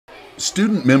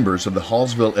Student members of the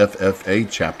Hallsville FFA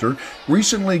chapter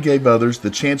recently gave others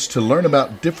the chance to learn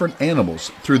about different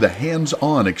animals through the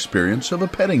hands-on experience of a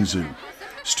petting zoo.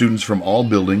 Students from all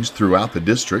buildings throughout the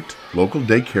district, local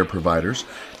daycare providers,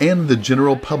 and the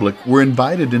general public were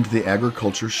invited into the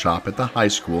agriculture shop at the high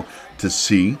school to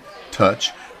see, touch,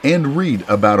 and read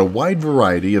about a wide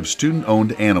variety of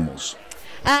student-owned animals.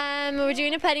 We're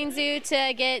doing a petting zoo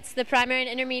to get the primary and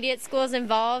intermediate schools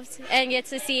involved and get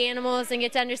to see animals and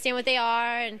get to understand what they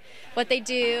are and what they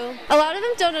do. A lot of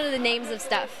them don't know the names of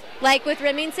stuff. Like with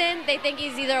Remington, they think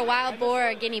he's either a wild boar or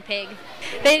a guinea pig.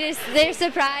 They're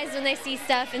surprised when they see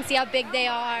stuff and see how big they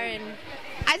are. And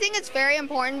I think it's very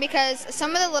important because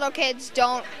some of the little kids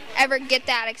don't ever get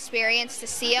that experience to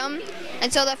see them,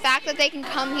 and so the fact that they can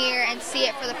come here and see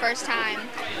it for the first time,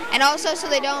 and also so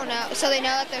they know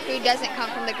that their food doesn't come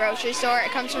from the grocery store, it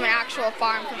comes from an actual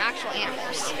farm, from actual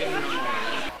animals.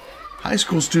 High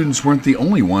school students weren't the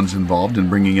only ones involved in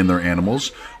bringing in their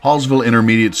animals. Hallsville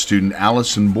Intermediate student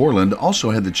Allison Borland also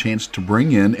had the chance to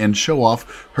bring in and show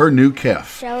off her new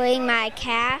calf. Showing my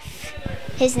calf.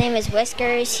 His name is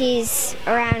Whiskers. He's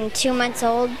around 2 months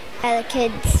old. The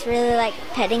kids really like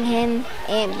petting him,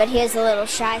 but he was a little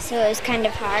shy, so it was kind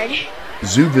of hard.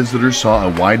 Zoo visitors saw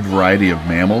a wide variety of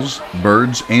mammals,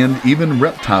 birds, and even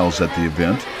reptiles at the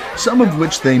event, some of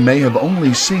which they may have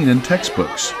only seen in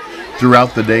textbooks.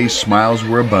 Throughout the day, smiles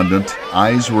were abundant,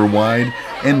 eyes were wide,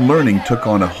 and learning took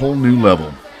on a whole new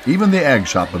level. Even the ag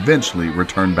shop eventually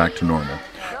returned back to normal.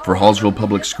 For Hallsville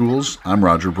Public Schools, I'm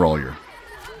Roger Brawlier.